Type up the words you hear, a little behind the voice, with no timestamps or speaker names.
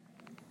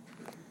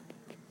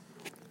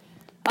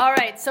All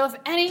right, so if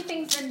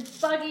anything's been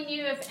bugging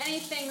you, if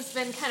anything's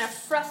been kind of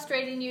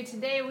frustrating you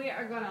today, we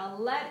are going to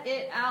let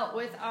it out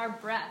with our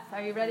breath.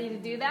 Are you ready to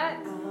do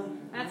that?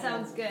 That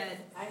sounds good.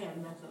 I have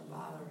nothing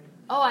bothering.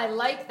 Oh, I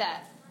like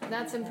that.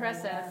 That's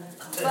impressive.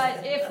 But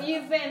if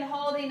you've been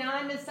holding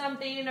on to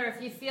something, or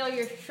if you feel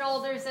your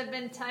shoulders have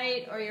been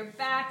tight, or your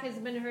back has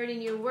been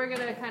hurting you, we're going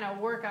to kind of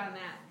work on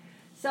that.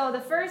 So the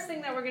first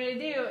thing that we're going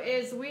to do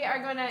is we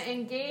are going to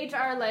engage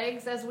our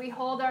legs as we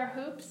hold our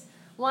hoops.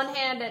 One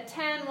hand at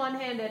 10, one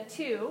hand at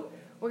 2.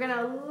 We're going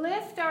to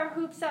lift our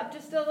hoops up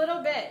just a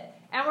little bit,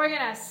 and we're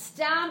going to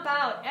stomp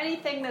out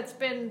anything that's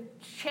been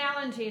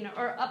challenging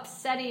or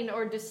upsetting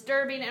or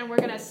disturbing, and we're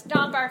going to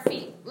stomp our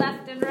feet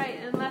left and right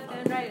and left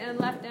and right and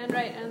left and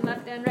right and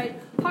left and right.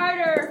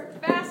 Harder,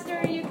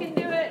 faster, you can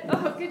do it.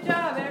 Oh, good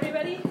job,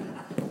 everybody.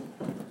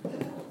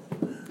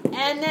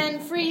 And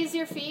then freeze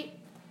your feet.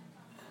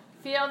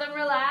 Feel them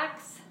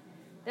relax.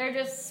 They're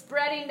just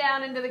spreading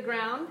down into the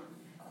ground.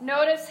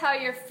 Notice how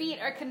your feet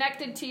are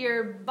connected to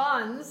your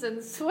buns,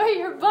 and sway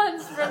your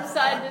buns from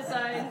side to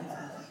side.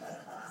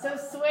 So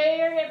sway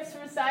your hips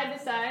from side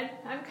to side.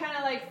 I'm kind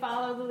of like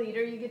follow the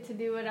leader. You get to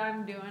do what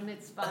I'm doing.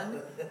 It's fun.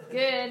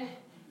 Good.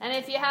 And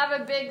if you have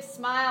a big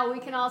smile, we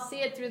can all see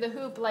it through the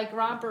hoop like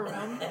Romper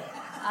Room.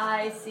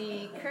 I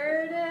see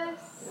Curtis.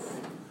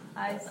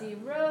 I see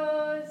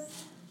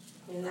Rose.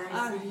 And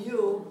I see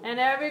you. And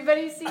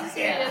everybody sees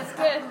me. It's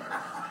good.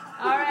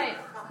 All right.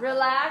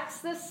 Relax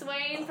the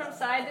swaying from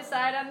side to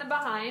side on the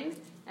behind,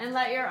 and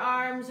let your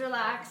arms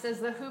relax as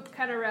the hoop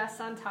kind of rests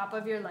on top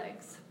of your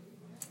legs.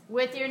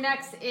 With your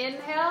next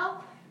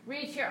inhale,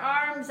 reach your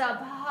arms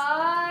up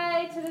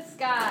high to the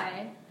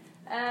sky.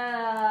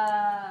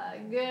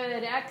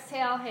 Good.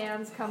 Exhale,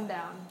 hands come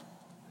down.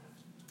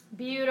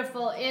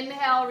 Beautiful.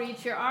 Inhale,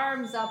 reach your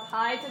arms up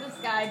high to the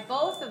sky,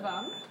 both of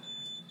them.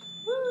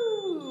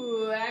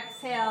 Woo.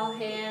 Exhale,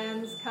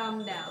 hands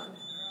come down.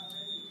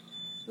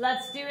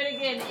 Let's do it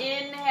again.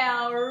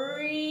 Inhale,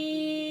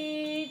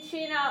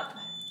 reaching up.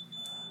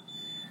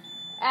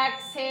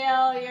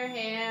 Exhale, your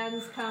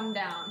hands come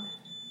down.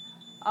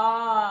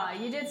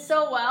 You did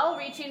so well,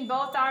 reaching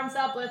both arms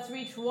up. Let's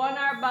reach one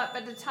arm up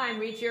at a time.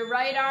 Reach your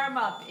right arm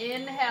up.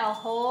 Inhale,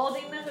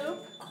 holding the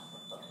hoop.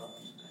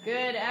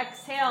 Good.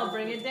 Exhale,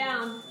 bring it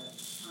down.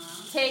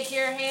 Take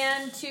your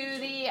hand to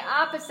the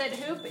opposite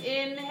hoop.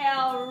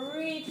 Inhale,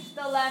 reach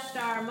the left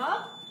arm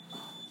up.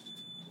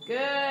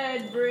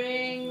 Good.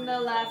 Bring the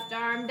left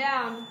arm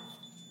down.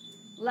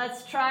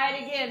 Let's try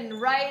it again.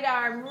 Right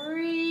arm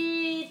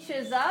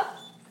reaches up.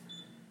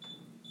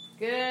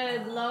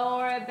 Good.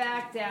 Lower it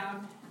back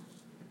down.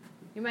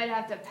 You might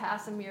have to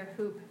pass them your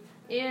hoop.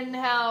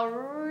 Inhale,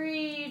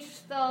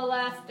 reach the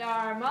left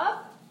arm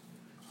up.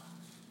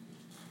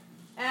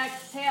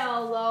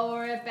 Exhale,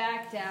 lower it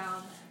back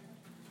down.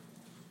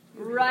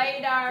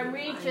 Right arm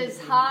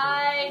reaches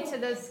high to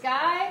the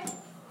sky.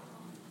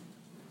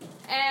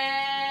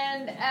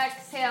 And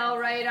exhale,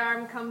 right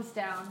arm comes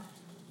down.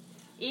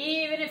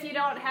 Even if you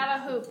don't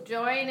have a hoop,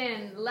 join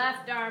in.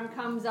 Left arm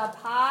comes up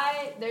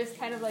high. There's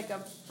kind of like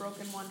a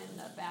broken one in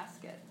the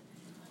basket.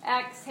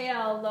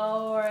 Exhale,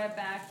 lower it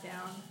back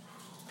down.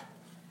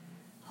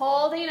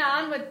 Holding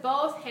on with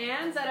both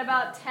hands at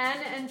about 10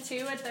 and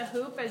 2 at the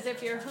hoop, as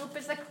if your hoop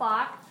is a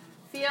clock.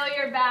 Feel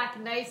your back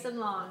nice and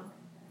long.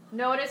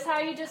 Notice how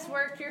you just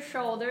worked your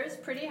shoulders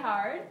pretty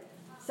hard.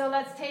 So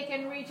let's take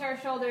and reach our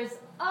shoulders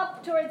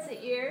up towards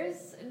the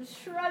ears and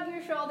shrug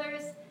your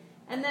shoulders.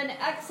 And then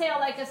exhale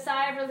like a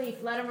sigh of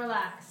relief. Let them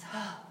relax.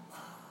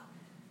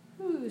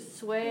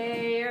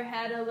 Sway your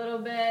head a little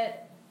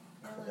bit.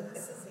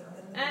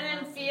 And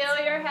then feel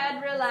your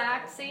head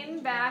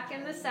relaxing back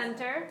in the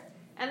center.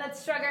 And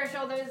let's shrug our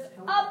shoulders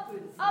up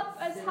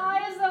as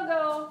high as they'll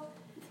go.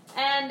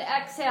 And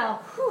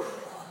exhale.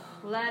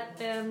 Let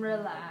them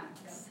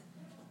relax.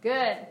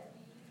 Good.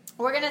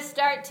 We're going to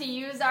start to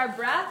use our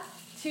breath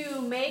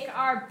to make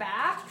our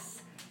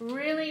backs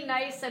really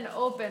nice and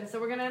open. So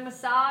we're going to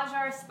massage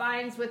our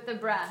spines with the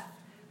breath.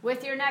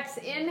 With your next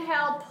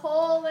inhale,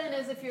 pull in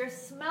as if you're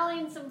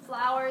smelling some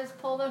flowers.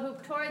 Pull the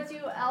hoop towards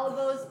you,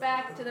 elbows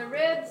back to the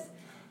ribs.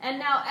 And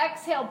now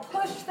exhale,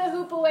 push the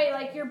hoop away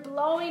like you're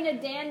blowing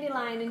a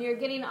dandelion and you're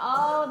getting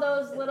all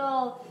those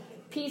little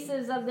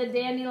pieces of the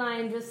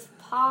dandelion just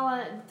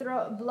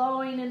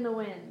blowing in the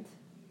wind.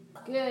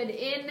 Good.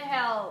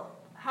 Inhale,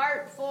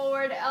 heart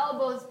forward,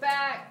 elbows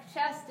back,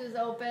 chest is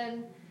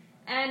open.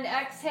 And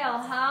exhale,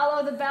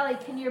 hollow the belly.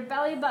 Can your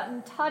belly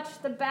button touch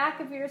the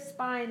back of your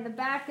spine, the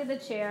back of the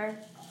chair?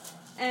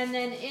 And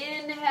then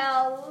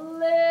inhale,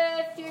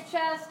 lift your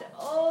chest,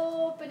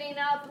 opening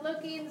up,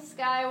 looking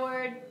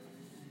skyward.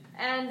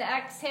 And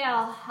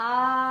exhale,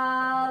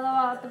 hollow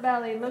out the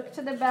belly. Look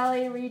to the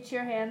belly, reach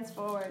your hands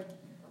forward.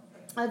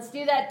 Let's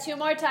do that 2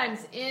 more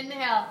times.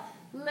 Inhale,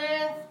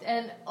 lift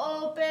and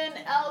open,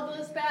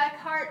 elbows back,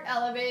 heart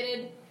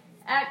elevated.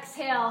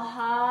 Exhale,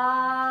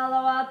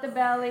 hollow out the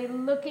belly,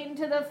 looking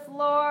to the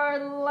floor,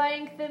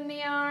 lengthen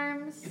the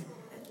arms.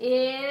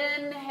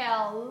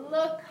 Inhale,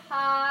 look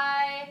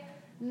high,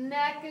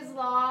 neck is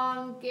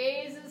long,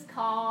 gaze is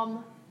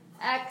calm.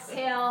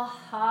 Exhale,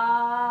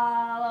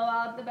 hollow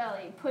out the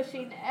belly,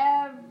 pushing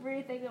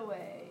everything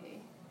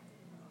away.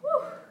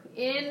 Whew.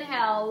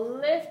 Inhale,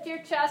 lift your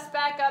chest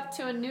back up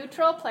to a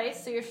neutral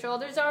place, so your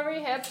shoulders are over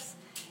your hips.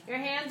 Your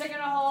hands are going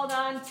to hold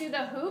on to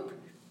the hoop.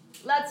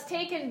 Let's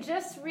take and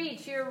just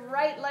reach your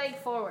right leg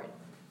forward.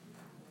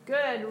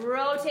 Good.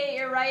 Rotate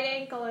your right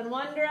ankle in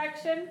one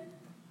direction.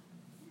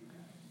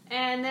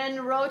 And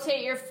then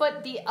rotate your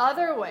foot the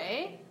other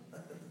way.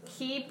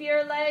 Keep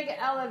your leg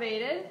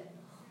elevated.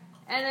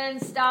 And then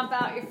stomp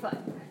out your foot.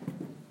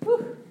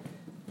 Whew.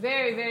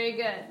 Very, very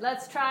good.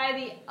 Let's try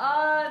the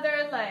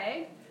other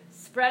leg.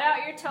 Spread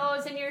out your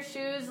toes in your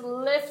shoes.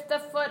 Lift the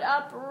foot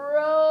up.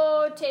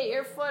 Rotate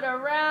your foot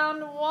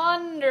around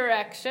one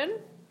direction.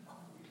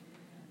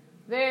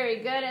 Very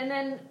good. And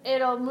then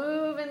it'll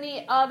move in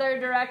the other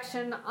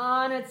direction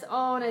on its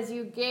own as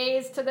you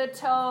gaze to the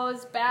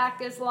toes.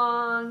 Back is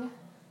long.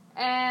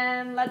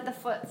 And let the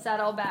foot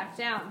settle back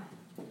down.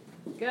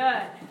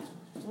 Good.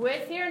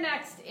 With your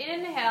next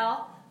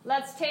inhale,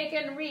 let's take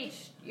and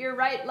reach your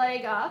right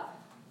leg up.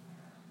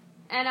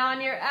 And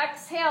on your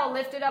exhale,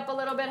 lift it up a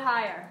little bit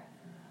higher.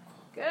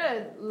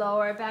 Good.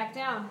 Lower it back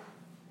down.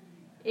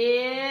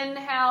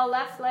 Inhale,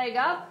 left leg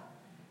up.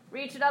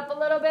 Reach it up a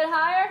little bit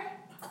higher.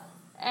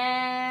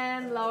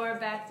 And lower it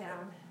back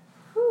down.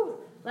 Whew.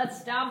 Let's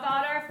stomp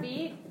out our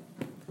feet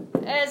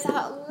as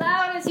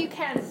loud as you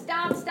can.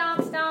 Stomp,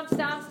 stomp, stomp,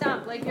 stomp,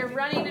 stomp. Like you're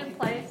running in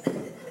place.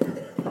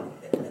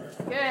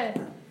 Good.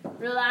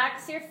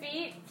 Relax your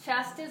feet.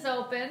 Chest is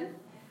open.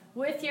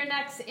 With your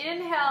next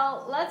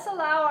inhale, let's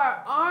allow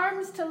our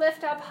arms to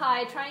lift up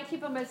high. Try and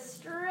keep them as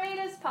straight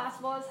as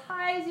possible, as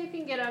high as you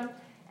can get them.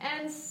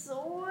 And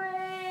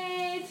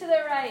sway to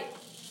the right.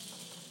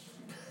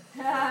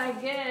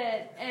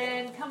 Good.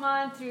 And come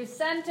on through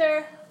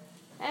center.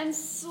 And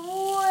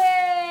sway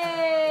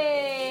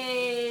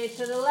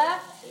to the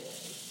left.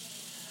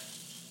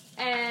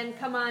 And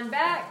come on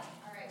back.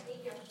 All right,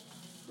 thank you.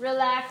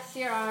 Relax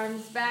your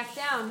arms back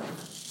down.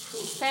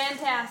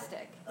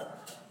 Fantastic.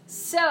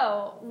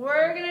 So,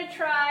 we're going to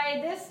try,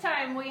 this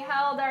time we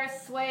held our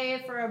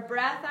sway for a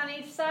breath on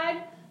each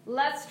side.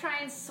 Let's try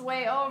and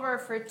sway over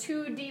for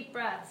 2 deep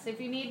breaths.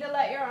 If you need to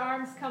let your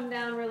arms come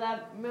down,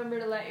 remember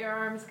to let your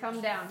arms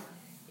come down.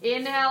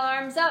 Inhale,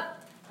 arms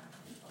up.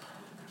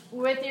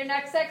 With your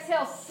next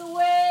exhale,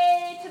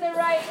 sway to the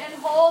right and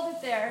hold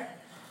it there.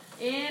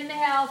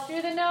 Inhale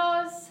through the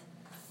nose.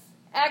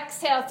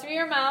 Exhale through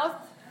your mouth.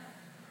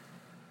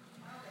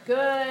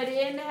 Good.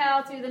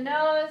 Inhale through the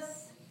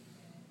nose.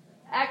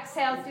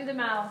 Exhale through the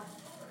mouth.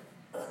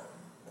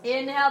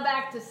 Inhale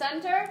back to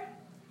center.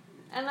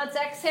 And let's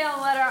exhale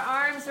and let our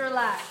arms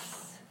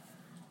relax.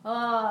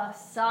 Oh,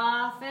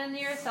 soften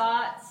your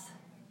thoughts.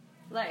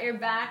 Let your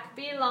back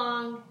be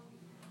long.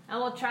 And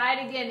we'll try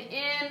it again.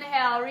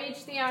 Inhale,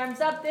 reach the arms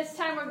up. This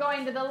time we're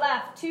going to the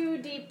left. 2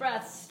 deep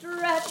breaths.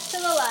 Stretch to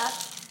the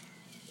left.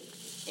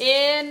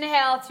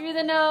 Inhale through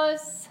the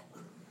nose.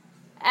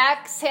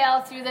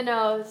 Exhale through the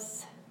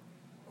nose.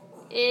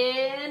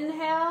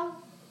 Inhale.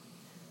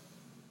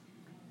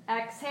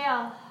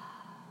 Exhale.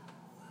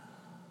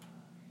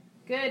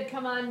 Good.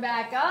 Come on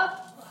back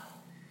up.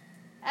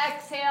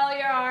 Exhale,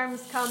 your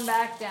arms come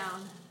back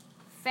down.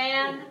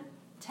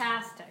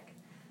 Fantastic.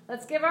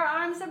 Let's give our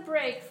arms a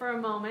break for a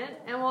moment,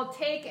 and we'll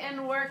take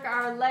and work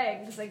our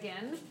legs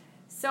again.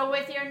 So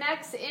with your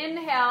next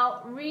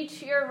inhale,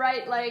 reach your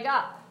right leg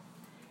up.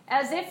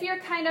 As if you're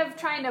kind of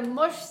trying to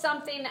mush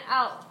something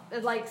out,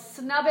 like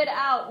snub it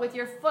out with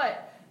your foot.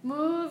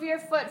 Move your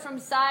foot from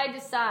side to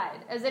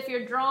side, as if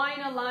you're drawing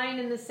a line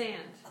in the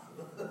sand.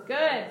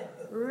 Good.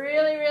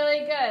 Really, really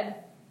good.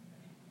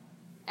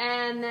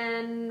 And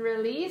then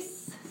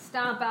release.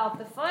 Stomp out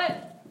the foot.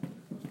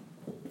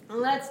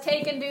 Let's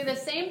take and do the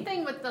same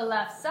thing with the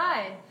left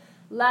side.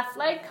 Left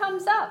leg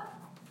comes up.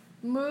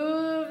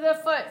 Move the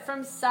foot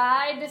from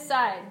side to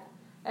side,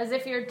 as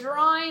if you're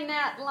drawing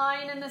that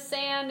line in the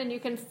sand, and you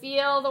can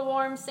feel the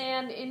warm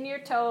sand in your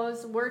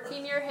toes,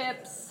 working your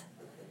hips.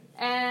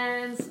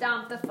 And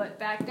stomp the foot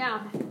back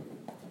down.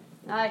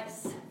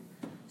 Nice.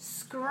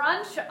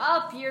 Scrunch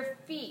up your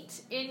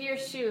feet in your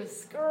shoes.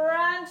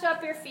 Scrunch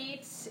up your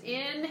feet.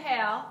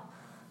 Inhale.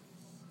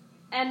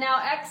 And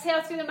now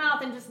exhale through the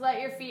mouth and just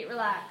let your feet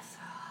relax.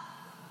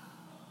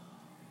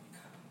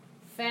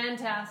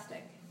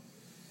 Fantastic.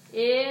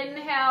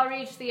 Inhale,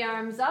 reach the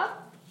arms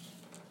up.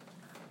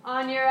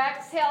 On your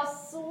exhale,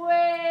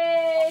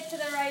 sway to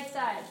the right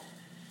side.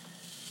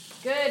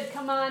 Good.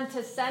 Come on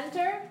to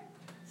center.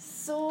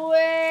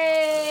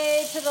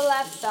 Sway to the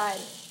left side.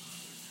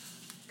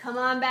 Come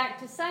on back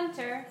to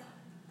center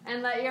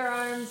and let your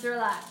arms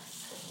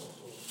relax.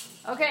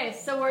 Okay,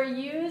 so we're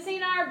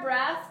using our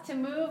breath to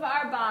move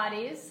our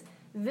bodies.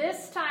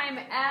 This time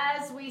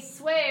as we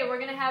sway, we're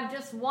going to have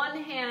just one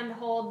hand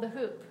hold the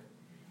hoop.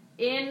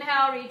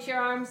 Inhale, reach your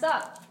arms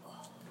up.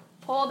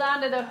 Hold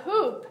on to the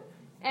hoop,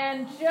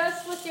 and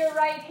just with your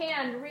right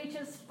hand, reach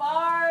as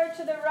far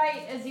to the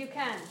right as you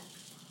can.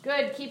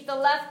 Good. Keep the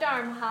left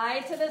arm high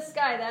to the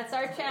sky. That's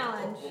our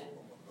challenge.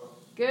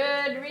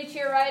 Good. Reach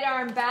your right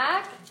arm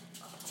back.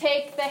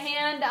 Take the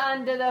hand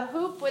onto the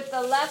hoop with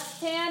the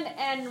left hand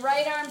and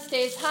right arm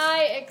stays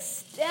high.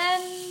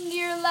 Extend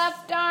your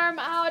left arm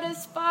out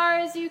as far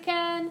as you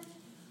can.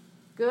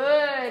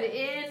 Good.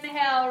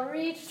 Inhale,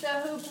 reach the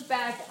hoop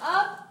back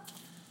up.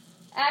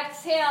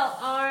 Exhale,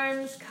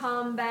 arms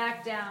come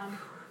back down.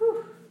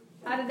 Whew.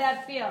 How did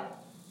that feel?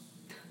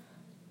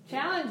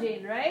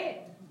 Challenging,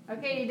 right?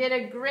 Okay, you did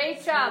a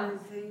great job.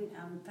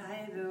 I'm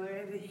tired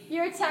already.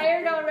 You're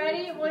tired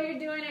already? Well, you're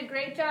doing a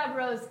great job,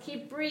 Rose.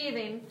 Keep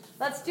breathing.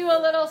 Let's do a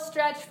little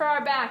stretch for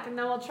our back, and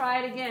then we'll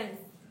try it again.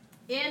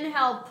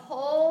 Inhale,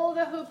 pull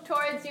the hoop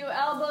towards you,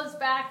 elbows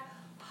back,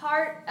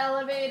 heart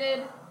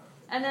elevated.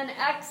 And then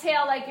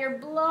exhale like you're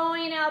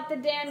blowing out the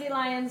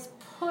dandelions.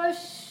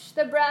 Push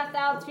the breath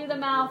out through the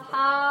mouth.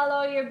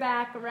 Hollow your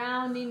back,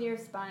 rounding your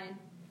spine.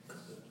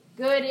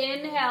 Good.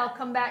 Inhale,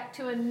 come back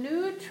to a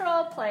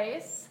neutral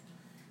place.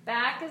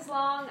 Back is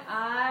long,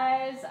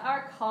 eyes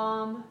are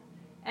calm.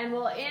 And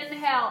we'll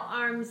inhale,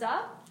 arms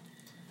up.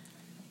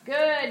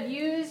 Good.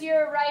 Use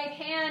your right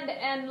hand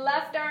and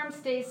left arm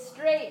stays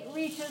straight.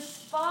 Reach as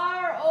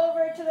far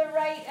over to the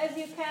right as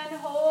you can,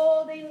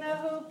 holding the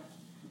hoop.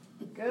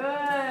 Good.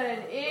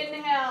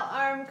 Inhale,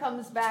 arm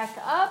comes back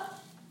up.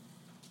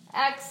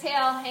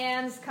 Exhale,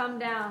 hands come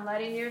down,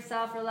 letting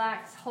yourself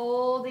relax,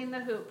 holding the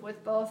hoop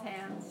with both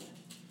hands.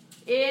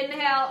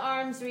 Inhale,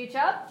 arms reach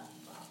up.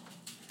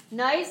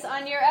 Nice.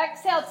 On your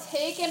exhale,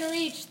 take and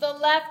reach the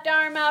left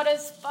arm out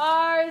as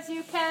far as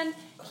you can.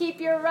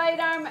 Keep your right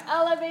arm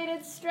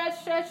elevated.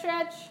 Stretch, stretch,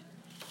 stretch.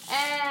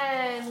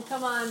 And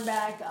come on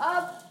back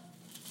up.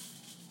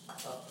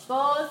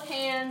 Both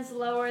hands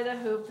lower the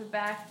hoop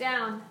back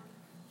down.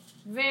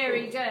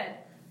 Very good.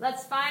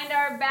 Let's find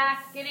our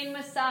back getting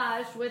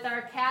massaged with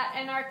our cat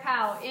and our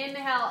cow.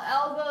 Inhale,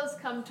 elbows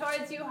come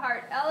towards you,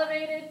 heart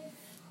elevated.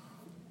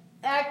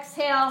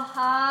 Exhale,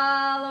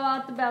 hollow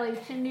out the belly,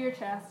 chin to your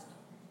chest.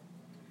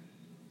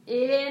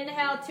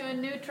 Inhale to a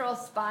neutral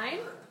spine.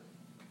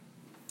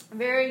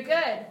 Very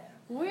good.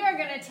 We are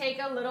going to take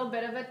a little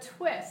bit of a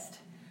twist.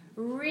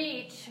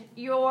 Reach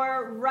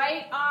your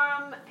right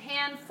arm,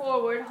 hand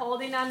forward,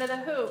 holding onto the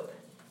hoop.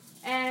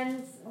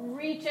 And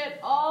reach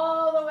it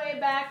all the way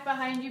back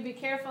behind you. Be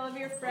careful of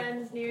your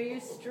friends near you.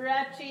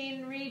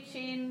 Stretching,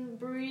 reaching,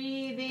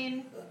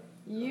 breathing.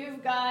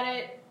 You've got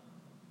it.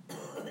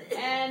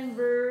 And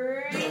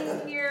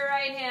bring your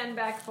right hand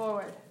back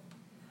forward.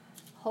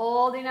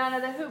 Holding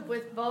onto the hoop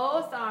with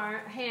both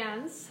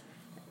hands.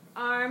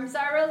 Arms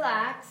are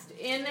relaxed.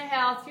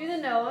 Inhale through the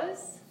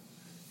nose.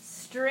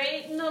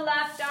 Straighten the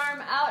left arm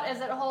out as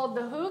it holds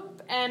the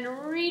hoop. And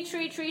reach,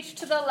 reach, reach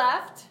to the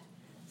left.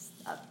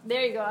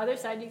 There you go, other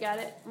side, you got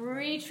it.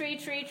 Reach,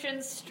 reach, reach,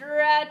 and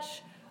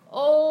stretch.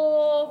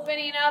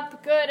 Opening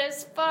up, good,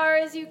 as far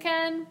as you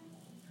can.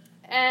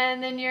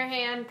 And then your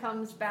hand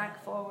comes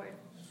back forward.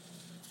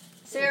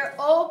 So you're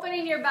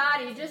opening your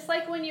body, just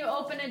like when you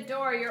open a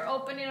door, you're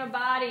opening a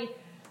body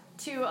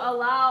to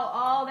allow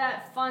all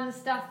that fun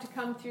stuff to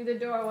come through the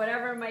door,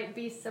 whatever might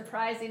be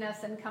surprising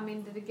us and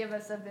coming to give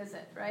us a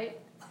visit, right?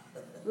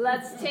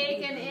 Let's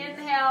take an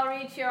inhale,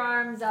 reach your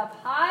arms up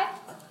high.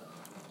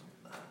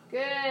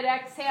 Good.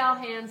 Exhale,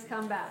 hands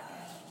come back.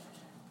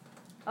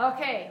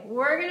 Okay,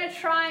 we're going to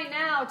try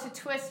now to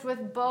twist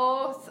with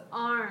both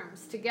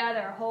arms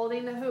together,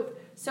 holding the hoop.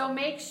 So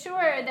make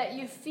sure that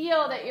you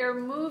feel that you're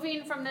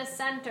moving from the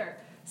center.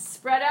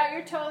 Spread out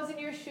your toes in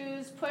your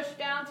shoes, push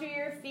down through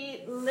your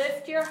feet,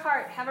 lift your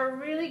heart, have a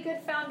really good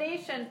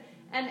foundation,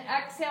 and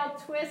exhale,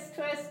 twist,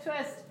 twist,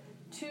 twist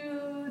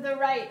to the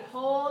right,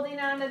 holding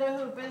onto the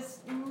hoop as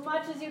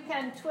much as you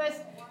can. Twist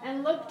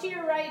and look to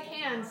your right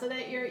hand so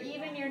that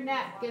even your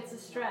neck gets a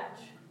stretch.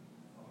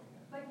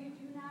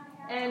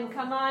 And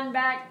come on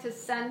back to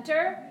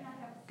center.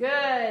 Good.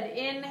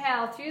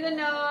 Inhale through the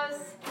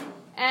nose.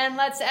 And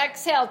let's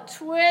exhale.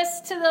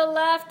 Twist to the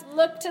left.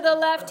 Look to the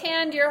left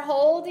hand. You're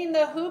holding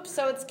the hoop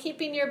so it's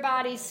keeping your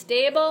body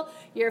stable.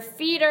 Your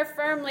feet are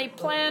firmly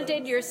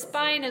planted. Your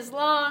spine is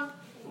long.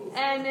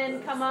 And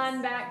then come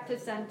on back to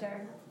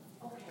center.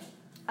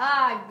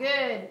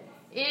 Good.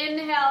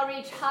 Inhale,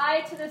 reach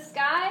high to the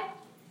sky.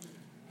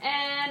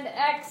 And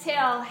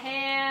exhale,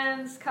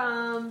 hands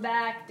come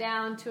back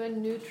down to a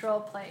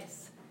neutral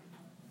place.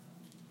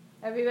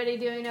 Everybody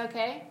doing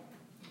okay?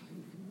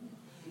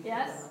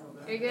 Yes?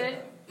 You're good?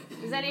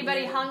 Is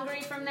anybody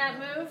hungry from that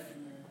move?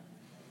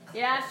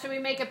 Yeah? Should we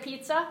make a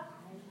pizza?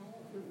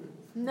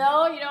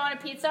 No? You don't want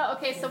a pizza?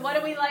 Okay, so what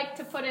do we like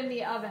to put in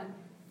the oven?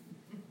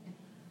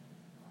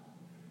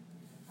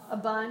 A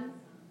bun?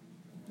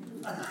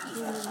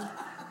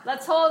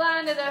 Let's hold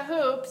on to the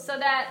hoop so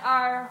that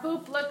our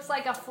hoop looks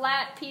like a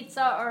flat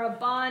pizza or a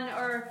bun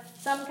or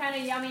some kind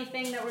of yummy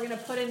thing that we're going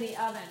to put in the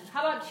oven.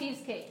 How about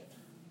cheesecake?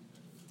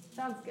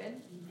 Sounds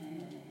good.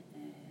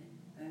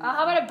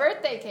 How about a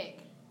birthday cake?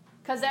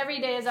 Because every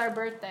day is our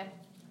birthday.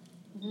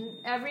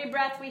 Every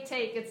breath we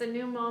take, it's a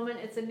new moment,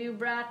 it's a new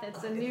breath,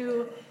 it's a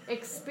new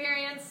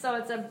experience, so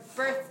it's a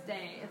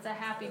birthday. It's a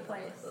happy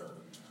place.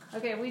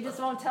 Okay, we just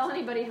won't tell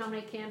anybody how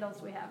many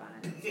candles we have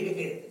on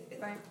it.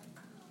 Right?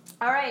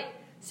 All right.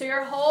 So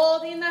you're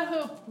holding the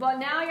hoop, but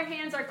now your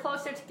hands are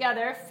closer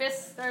together.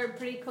 Fists are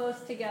pretty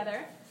close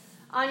together.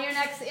 On your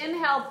next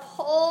inhale,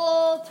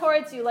 pull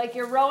towards you like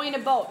you're rowing a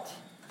boat.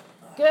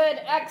 Good.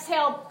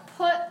 Exhale,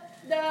 put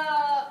the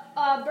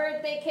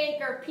birthday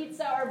cake or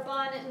pizza or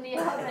bun in the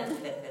oven.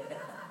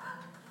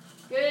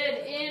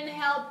 Good.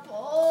 Inhale,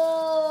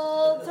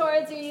 pull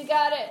towards you. You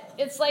got it.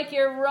 It's like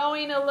you're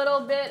rowing a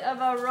little bit of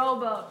a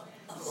rowboat.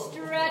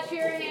 Stretch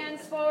your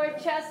hands forward,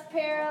 chest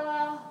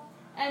parallel.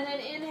 And then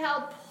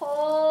inhale,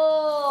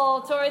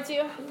 pull towards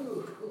you.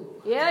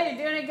 Yeah,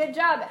 you're doing a good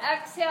job.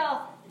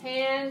 Exhale,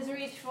 hands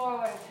reach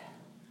forward.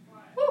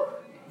 Woo.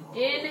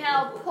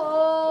 Inhale,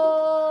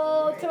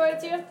 pull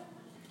towards you.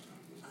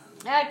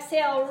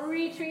 Exhale,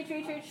 reach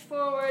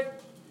forward.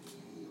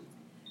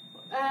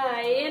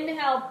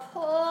 Inhale,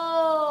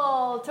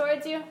 pull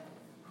towards you.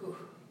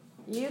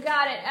 You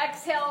got it.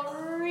 Exhale,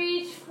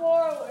 reach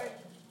forward.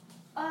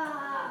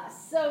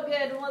 So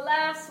good. Well,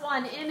 last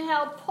one.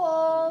 Inhale,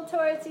 pull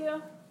towards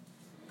you.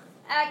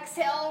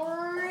 Exhale,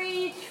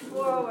 reach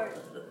forward.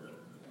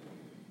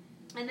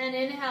 And then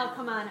inhale,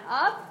 come on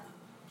up.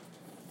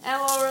 And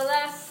we'll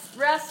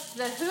rest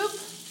the hoop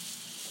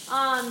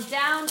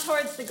down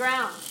towards the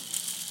ground.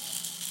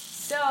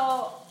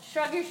 So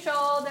shrug your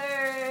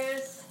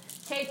shoulders.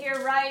 Take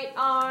your right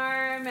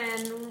arm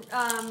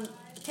and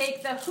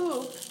take the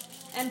hoop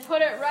and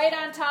put it right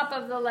on top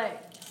of the leg.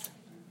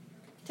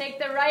 Take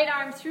the right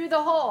arm through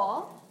the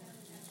hole,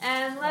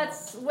 and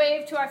let's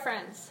wave to our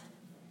friends.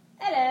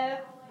 Hello.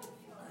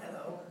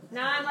 Hello.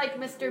 Now I'm like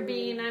Mr.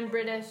 Bean. I'm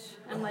British.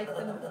 I'm like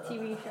the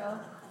TV show.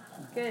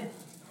 Good.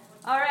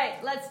 All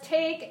right, let's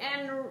take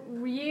and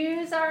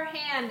use our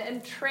hand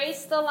and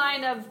trace the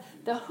line of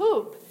the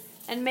hoop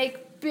and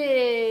make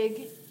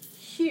big,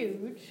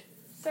 huge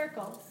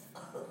circles.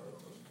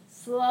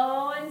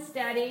 Slow and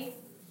steady.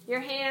 Your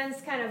hands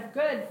kind of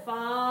good,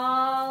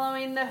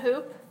 following the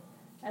hoop.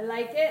 I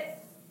like it.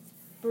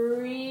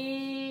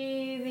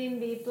 Breathing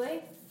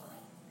deeply.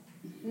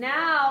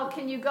 Now,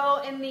 can you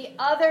go in the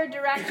other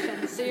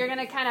direction? So you're going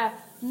to kind of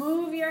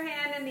move your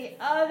hand in the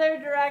other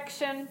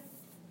direction.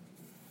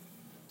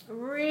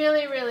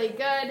 Really, really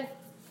good.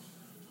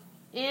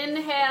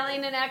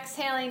 Inhaling and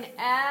exhaling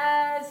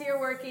as you're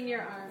working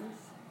your arms.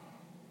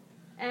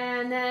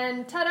 And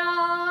then,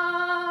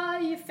 ta-da!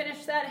 You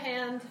finish that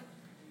hand.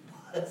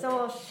 So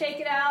we'll shake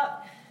it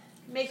out,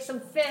 make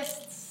some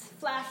fists,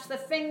 flash the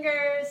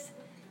fingers,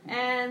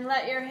 and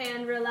let your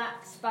hand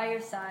relax by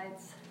your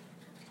sides.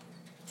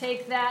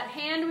 Take that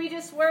hand we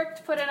just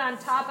worked, put it on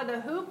top of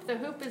the hoop. The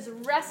hoop is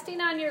resting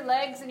on your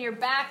legs and your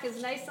back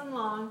is nice and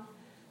long.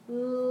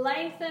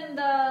 Lengthen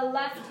the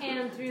left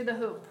hand through the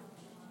hoop.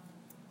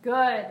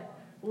 Good.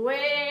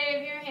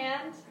 Wave your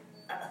hand.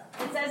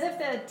 It's as if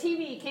the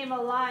TV came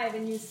alive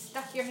and you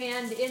stuck your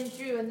hand in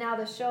through and now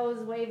the show is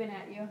waving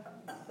at you.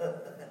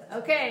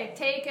 Okay,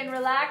 take and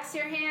relax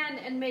your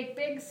hand and make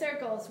big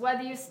circles.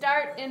 Whether you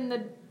start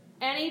in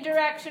any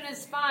direction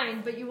is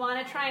fine, but you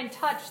want to try and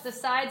touch the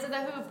sides of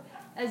the hoop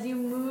as you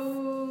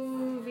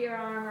move your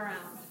arm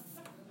around.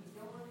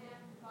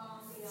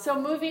 So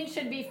moving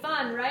should be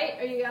fun, right?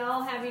 Are you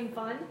all having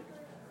fun?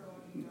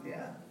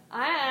 Yeah.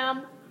 I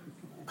am.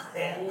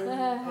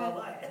 Yeah.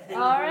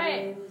 All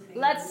right,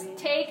 let's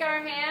take our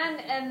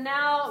hand and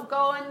now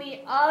go in the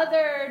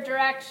other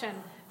direction.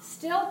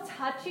 Still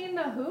touching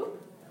the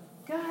hoop?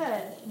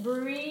 Good.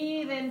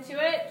 Breathe into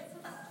it.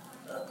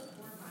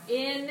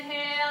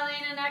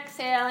 Inhaling and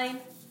exhaling.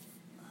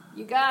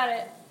 You got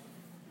it.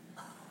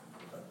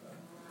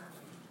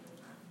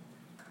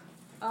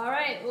 All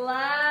right,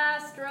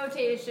 last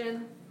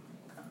rotation.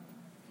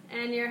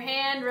 And your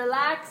hand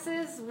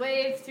relaxes,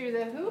 wave through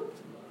the hoop.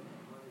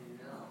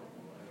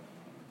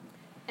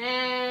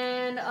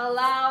 And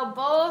allow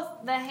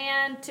both the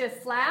hand to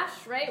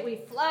flash, right? We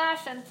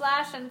flash and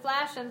flash and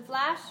flash and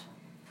flash.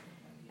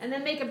 And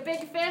then make a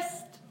big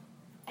fist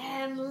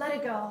and let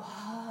it go.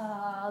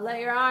 Let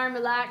your arm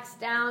relax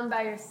down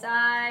by your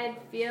side.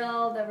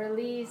 Feel the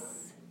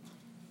release.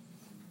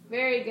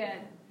 Very good.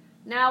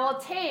 Now we'll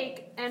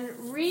take and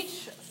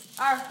reach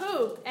our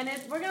hoop. And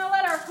we're going to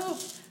let our hoop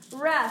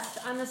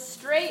rest on the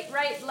straight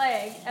right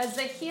leg as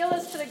the heel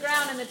is to the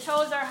ground and the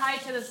toes are high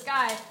to the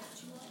sky.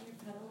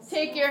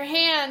 Take your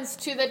hands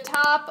to the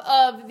top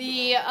of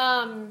the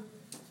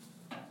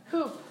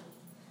hoop.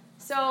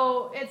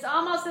 So it's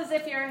almost as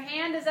if your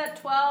hand is at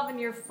 12 and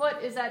your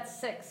foot is at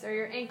 6, or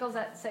your ankle's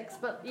at 6.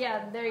 But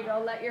yeah, there you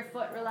go. Let your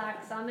foot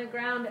relax on the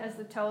ground as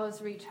the toes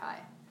reach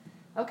high.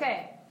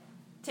 Okay,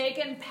 take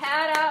and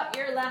pat out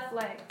your left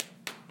leg.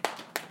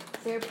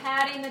 So you're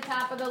patting the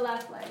top of the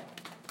left leg.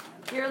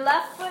 Your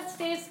left foot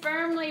stays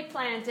firmly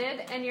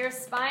planted and your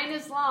spine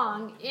is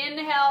long.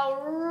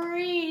 Inhale,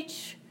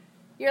 reach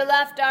your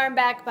left arm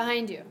back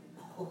behind you.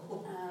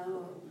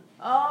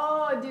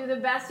 Oh, do the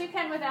best you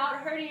can without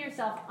hurting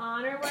yourself.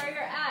 Honor where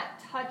you're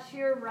at. Touch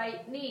your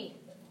right knee.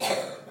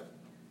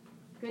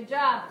 Good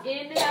job.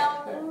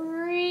 Inhale,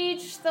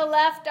 reach the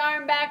left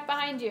arm back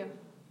behind you.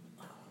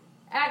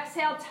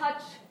 Exhale,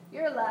 touch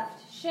your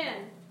left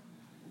shin.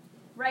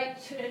 Right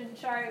shin,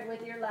 sorry,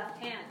 with your left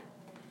hand.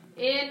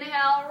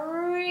 Inhale,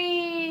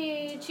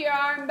 reach your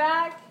arm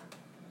back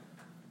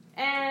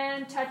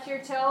and touch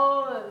your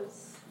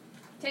toes.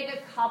 Take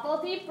a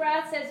couple deep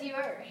breaths as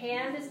your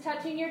hand is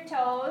touching your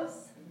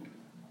toes.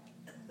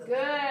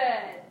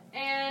 Good.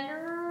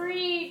 And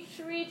reach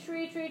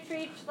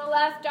the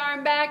left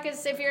arm back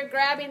as if you're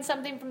grabbing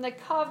something from the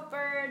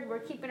cupboard. We're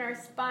keeping our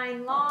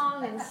spine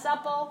long and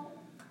supple.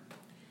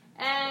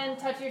 And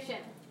touch your shin.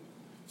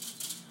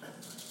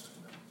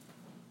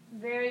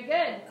 Very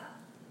good.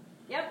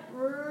 Yep.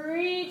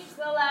 Reach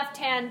the left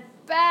hand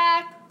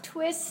back,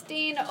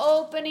 twisting,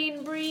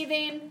 opening,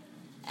 breathing,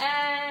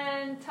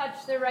 and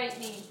touch the right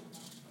knee.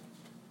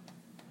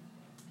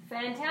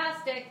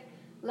 Fantastic.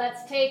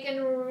 Let's take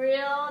and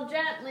real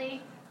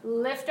gently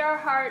lift our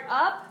heart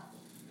up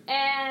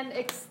and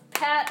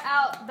pat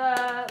out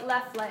the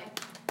left leg.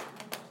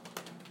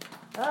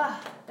 That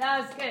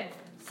was good.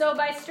 So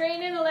by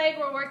straightening the leg,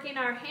 we're working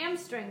our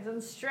hamstrings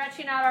and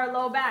stretching out our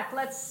low back.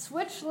 Let's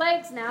switch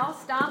legs now.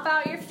 Stomp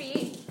out your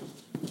feet.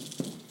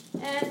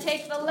 And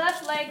take the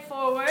left leg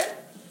forward.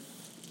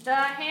 The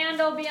hand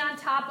will be on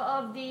top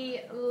of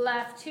the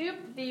left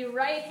hoop. The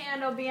right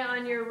hand will be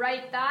on your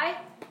right thigh.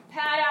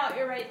 Pat out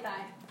your right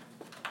thigh.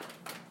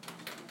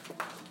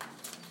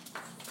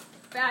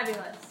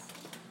 Fabulous.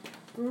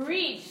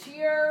 Reach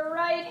your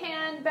right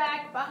hand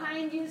back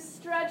behind you.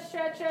 Stretch,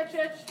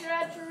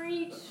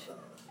 reach.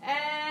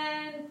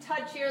 And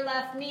touch your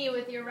left knee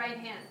with your right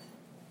hand.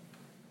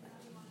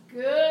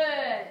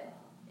 Good.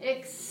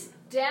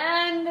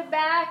 Extend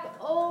back,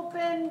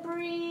 open,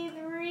 breathe,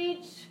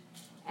 reach,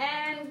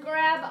 and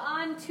grab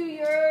onto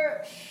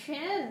your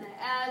shin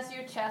as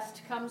your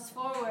chest comes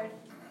forward.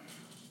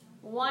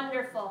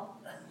 Wonderful.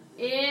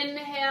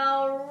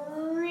 Inhale,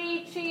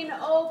 reaching,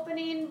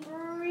 opening,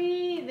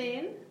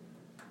 breathing.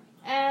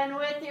 And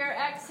with your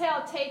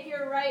exhale, take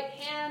your right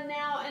hand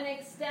now and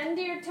extend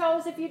to your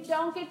toes. If you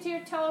don't get to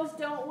your toes,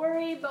 don't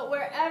worry. But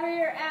wherever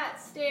you're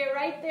at, stay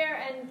right there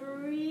and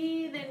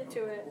breathe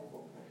into it.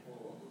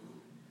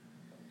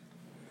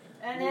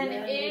 And then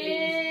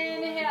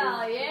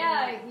inhale.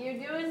 Yeah, you're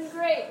doing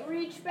great.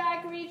 Reach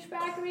back.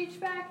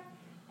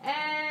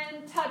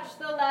 And touch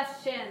the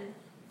left shin.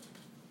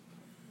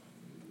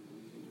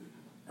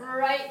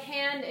 Right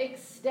hand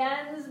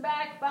extends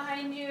back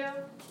behind you.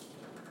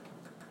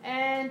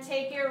 And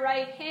take your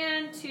right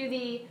hand to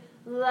the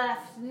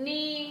left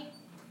knee.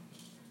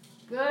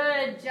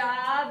 Good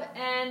job.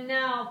 And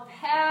now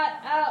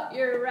pat out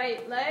your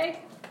right leg.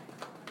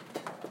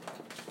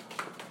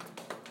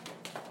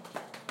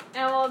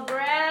 And we'll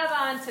grab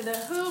onto the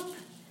hoop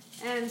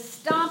and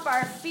stomp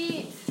our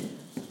feet.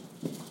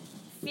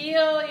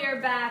 Feel your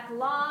back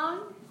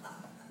long.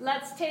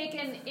 Let's take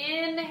an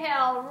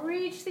inhale.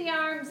 Reach the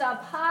arms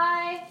up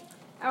high.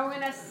 And we're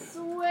going to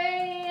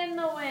sway in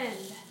the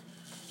wind.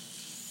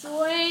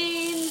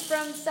 Swaying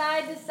from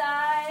side to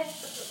side.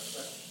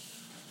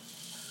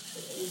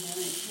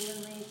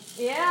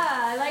 Yeah,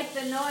 I like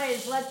the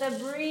noise. Let the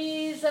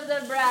breeze of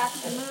the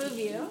breath move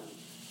you.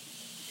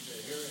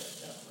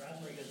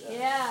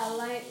 Yeah,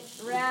 light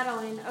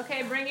rattling.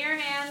 Okay, bring your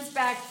hands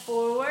back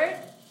forward.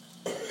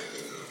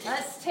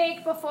 Let's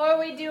take, before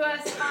we do a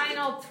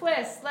spinal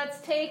twist, let's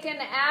take and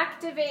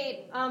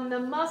activate the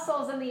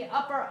muscles in the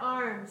upper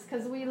arms,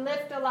 because we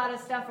lift a lot of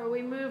stuff, or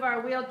we move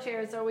our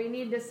wheelchairs, or we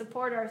need to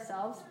support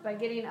ourselves by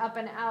getting up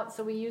and out,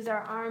 so we use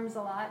our arms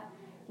a lot.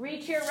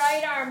 Reach your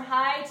right arm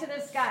high to the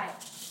sky,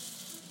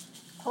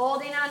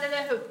 holding onto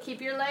the hoop.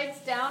 Keep your legs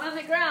down on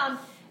the ground,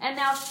 and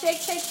now shake,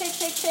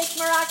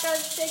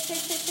 maracas, shake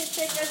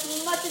as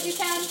much as you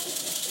can.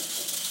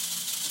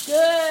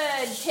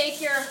 Good.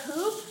 Take your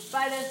hoop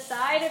by the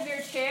side of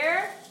your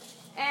chair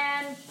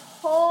and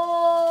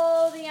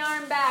pull the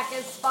arm back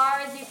as far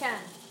as you can.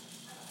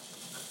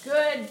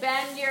 Good.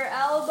 Bend your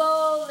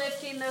elbow,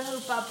 lifting the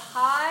hoop up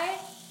high.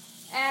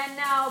 And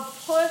now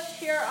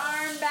push your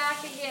arm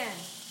back again.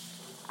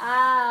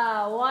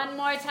 One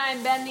more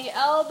time. Bend the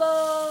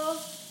elbow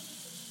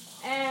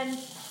and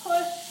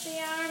push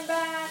the arm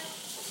back.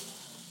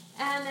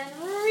 And then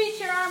reach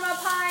your arm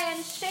up high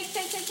and shake.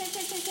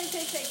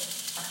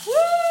 Woo!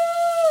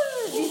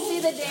 Do you see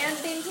the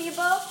dancing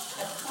people?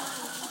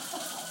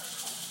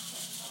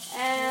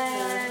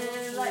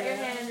 And let your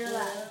hand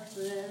relax.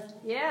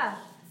 Yeah.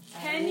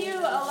 Can you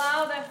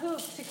allow the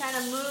hoop to kind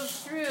of move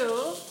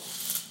through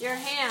your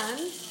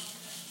hand?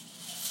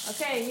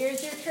 Okay,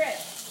 here's your trick.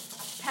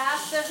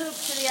 Pass the hoop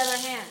to the other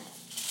hand.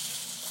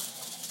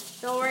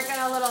 So we're working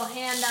a little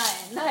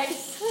hand-eye.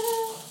 Nice.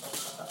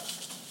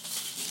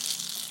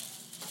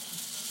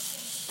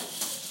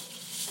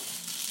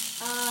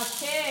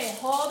 Okay,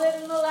 hold it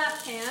in the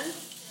left hand.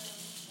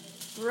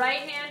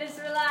 Right hand is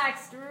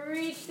relaxed.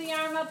 Reach the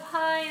arm up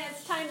high, and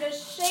it's time to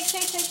shake.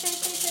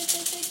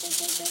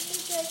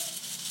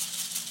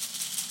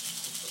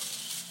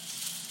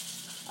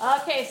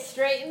 Okay,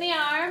 straighten the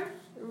arm.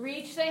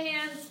 Reach the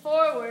hands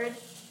forward.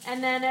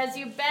 And then as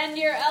you bend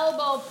your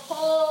elbow,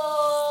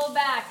 pull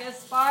back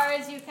as far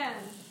as you can.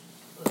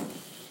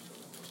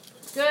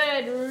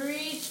 Good.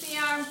 Reach the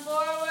arm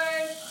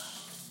forward.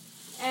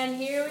 And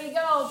here we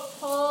go.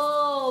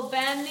 Pull.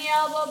 Bend the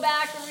elbow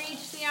back.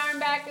 Reach the arm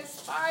back as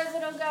far as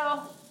it'll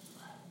go.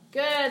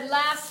 Good.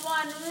 Last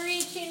one.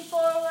 Reaching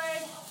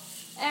forward.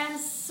 And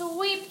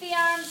sweep the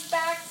arms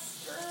back.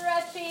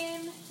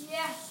 Stretching.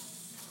 Yes.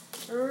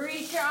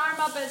 Reach your arm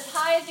up as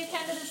high as you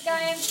can to the sky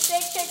and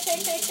shake, shake,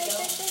 shake, shake, shake,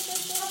 shake, shake, shake,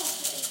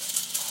 shake.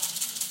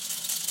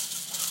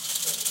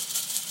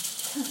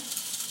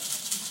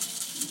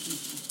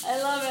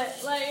 I love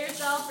it. Let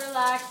yourself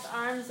relax.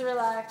 Arms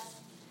relax.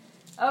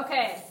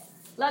 Okay.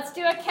 Let's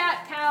do a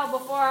cat-cow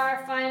before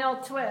our final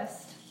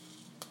twist.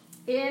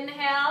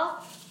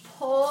 Inhale.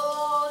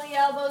 Pull the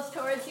elbows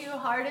towards you.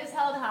 Heart is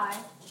held high.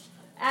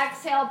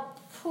 Exhale.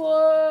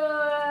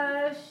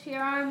 Push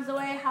your arms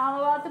away.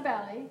 Hollow out the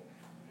belly.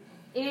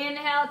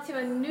 Inhale to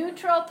a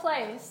neutral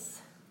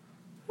place.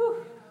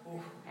 Whew.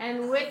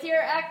 And with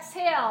your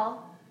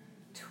exhale,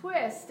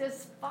 twist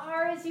as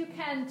far as you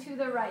can to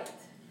the right.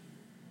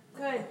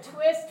 Good.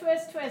 Twist,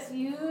 twist, twist.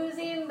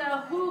 Using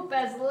the hoop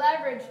as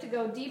leverage to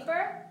go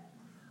deeper.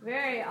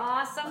 Very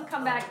awesome.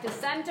 Come back to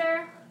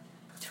center.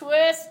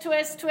 Twist,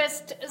 twist,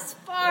 twist as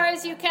far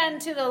as you can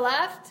to the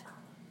left.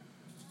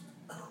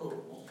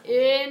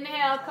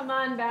 Inhale, come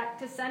on back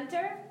to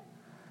center.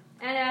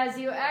 And as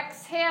you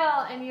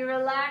exhale and you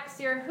relax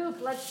your hoop,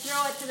 let's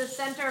throw it to the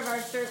center of our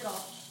circle.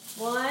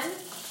 1,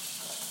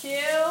 2,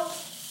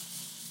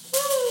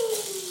 woo!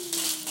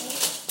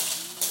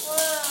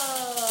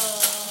 Whoa!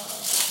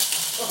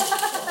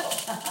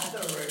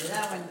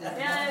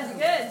 Yeah, that's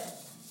good.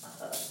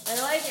 I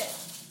like it.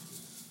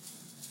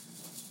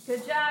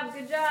 Good job,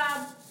 good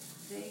job.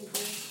 Thank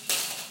you.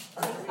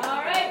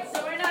 All right,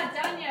 so we're not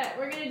done yet.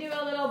 We're going to do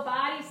a little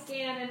body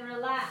scan and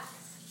relax.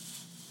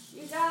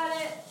 You got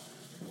it.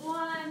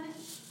 1,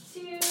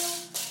 2,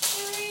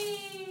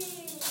 3.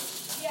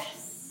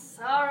 Yes.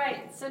 All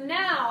right. So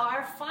now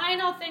our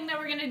final thing that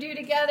we're going to do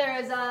together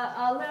is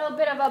a little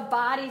bit of a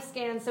body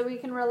scan so we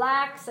can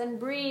relax and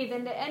breathe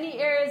into any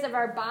areas of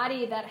our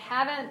body that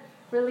haven't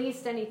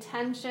released any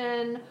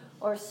tension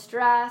or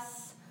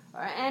stress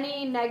or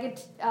any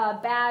negative,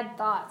 bad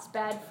thoughts,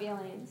 bad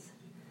feelings.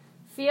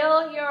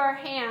 Feel your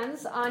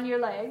hands on your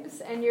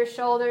legs and your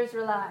shoulders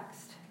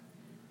relaxed.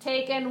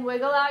 Take and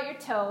wiggle out your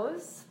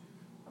toes.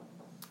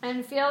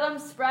 And feel them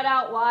spread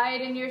out wide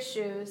in your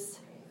shoes.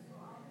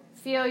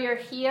 Feel your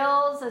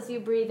heels as you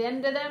breathe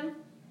into them.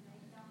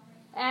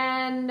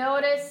 And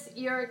notice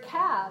your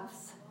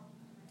calves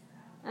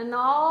and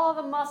all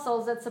the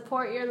muscles that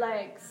support your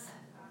legs.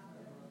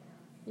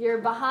 Your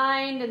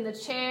behind in the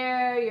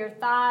chair, your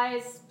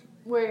thighs,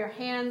 where your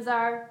hands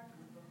are.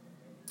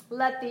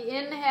 Let the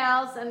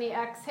inhales and the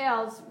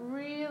exhales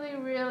really,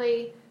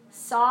 really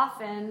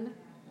soften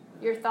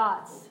your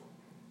thoughts.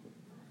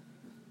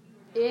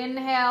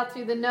 Inhale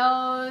through the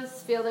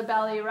nose, feel the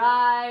belly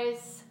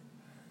rise.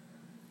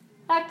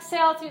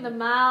 Exhale through the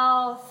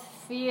mouth,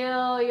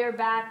 feel your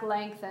back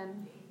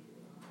lengthen.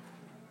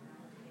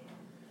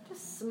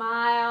 Just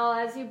smile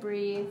as you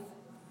breathe.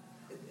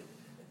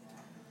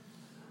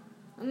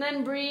 And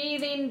then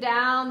breathing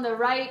down the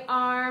right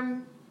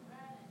arm.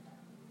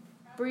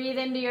 Breathe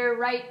into your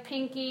right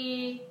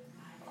pinky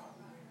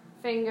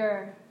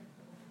finger,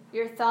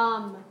 your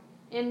thumb,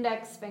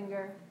 index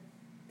finger.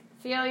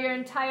 Feel your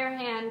entire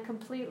hand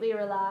completely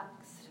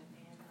relaxed.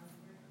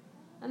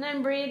 And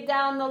then breathe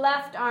down the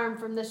left arm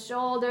from the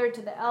shoulder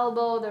to the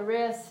elbow, the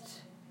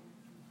wrist,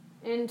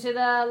 into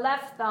the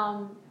left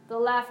thumb, the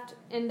left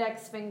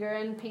index finger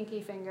and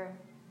pinky finger.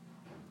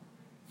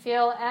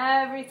 Feel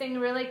everything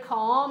really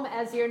calm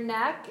as your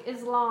neck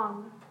is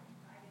long.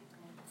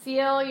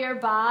 Feel your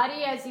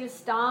body as you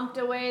stomped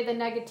away the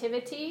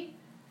negativity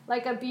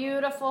like a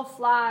beautiful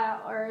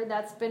flower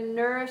that's been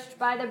nourished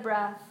by the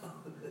breath.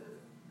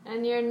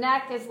 And your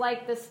neck is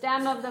like the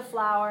stem of the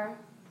flower.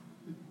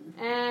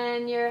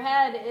 And your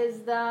head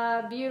is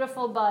the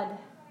beautiful bud.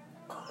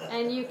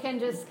 And you can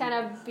just kind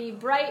of be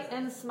bright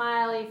and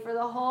smiley for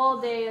the whole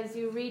day as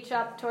you reach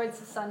up towards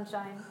the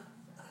sunshine.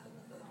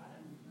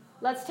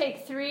 Let's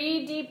take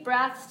 3 deep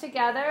breaths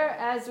together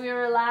as we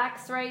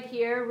relax right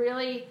here,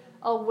 really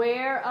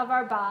aware of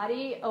our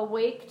body,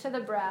 awake to the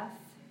breath.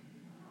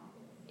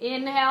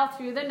 Inhale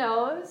through the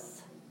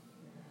nose.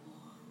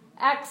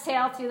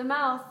 Exhale through the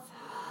mouth.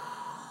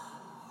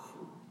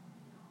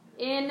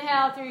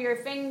 Inhale through your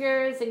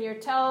fingers and your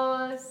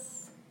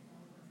toes.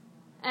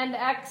 And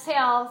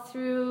exhale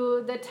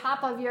through the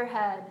top of your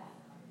head,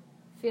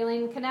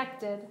 feeling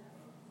connected.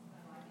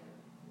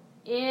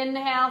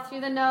 Inhale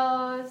through the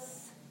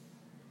nose.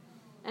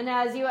 And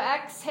as you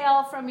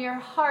exhale from your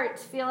heart,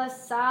 feel a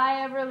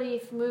sigh of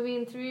relief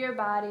moving through your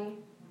body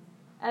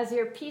as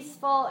you're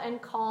peaceful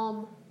and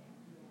calm.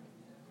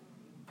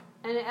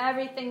 And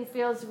everything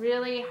feels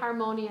really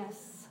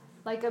harmonious,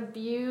 like a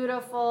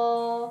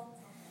beautiful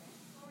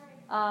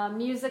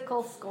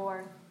musical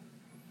score.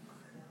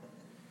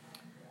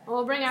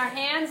 We'll bring our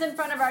hands in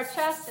front of our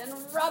chest and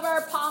rub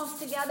our palms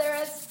together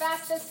as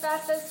fast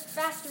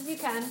as you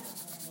can.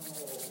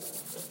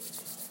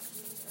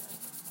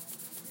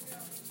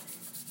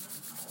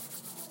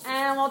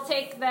 And we'll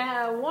take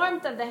the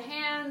warmth of the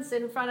hands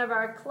in front of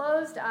our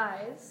closed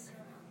eyes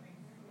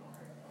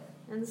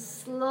and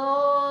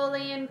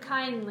slowly and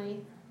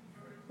kindly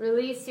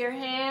release your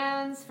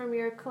hands from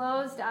your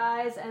closed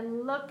eyes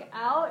and look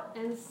out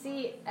and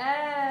see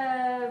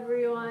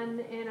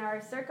everyone in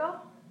our circle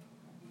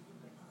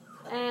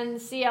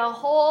and see a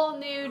whole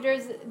new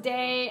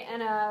day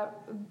and a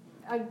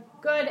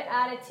good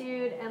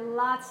attitude and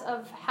lots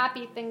of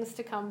happy things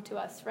to come to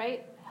us,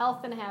 right?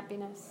 Health and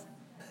happiness.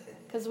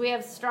 Because we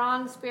have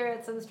strong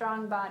spirits and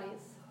strong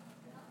bodies.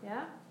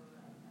 Yeah?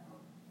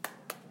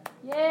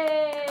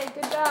 Yay,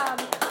 good job.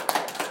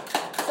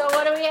 So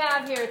what do we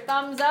have here?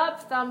 Thumbs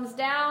up, thumbs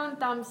down,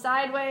 thumbs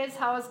sideways.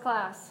 How was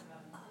class?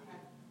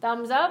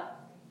 Thumbs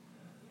up?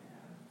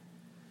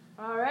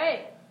 All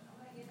right.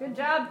 Good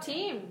job,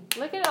 team.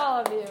 Look at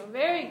all of you.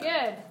 Very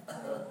good.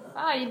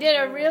 Wow, you did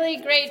a really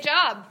great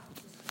job.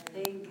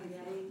 Thank you.